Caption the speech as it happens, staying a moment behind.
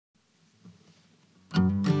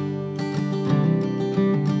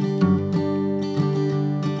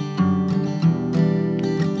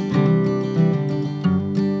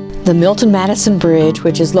The Milton-Madison Bridge,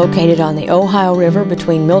 which is located on the Ohio River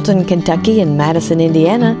between Milton, Kentucky and Madison,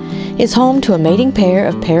 Indiana, is home to a mating pair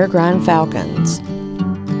of Peregrine falcons.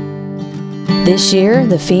 This year,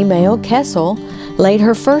 the female, Kessel, laid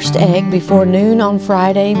her first egg before noon on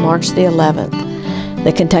Friday, March the 11th.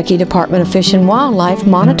 The Kentucky Department of Fish and Wildlife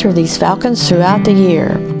monitor these falcons throughout the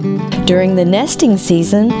year. During the nesting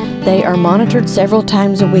season, they are monitored several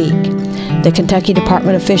times a week. The Kentucky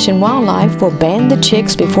Department of Fish and Wildlife will band the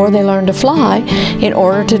chicks before they learn to fly in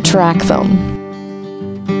order to track them.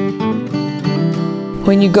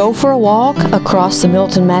 When you go for a walk across the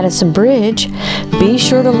Milton-Madison Bridge, be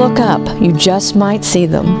sure to look up. You just might see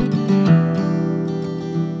them.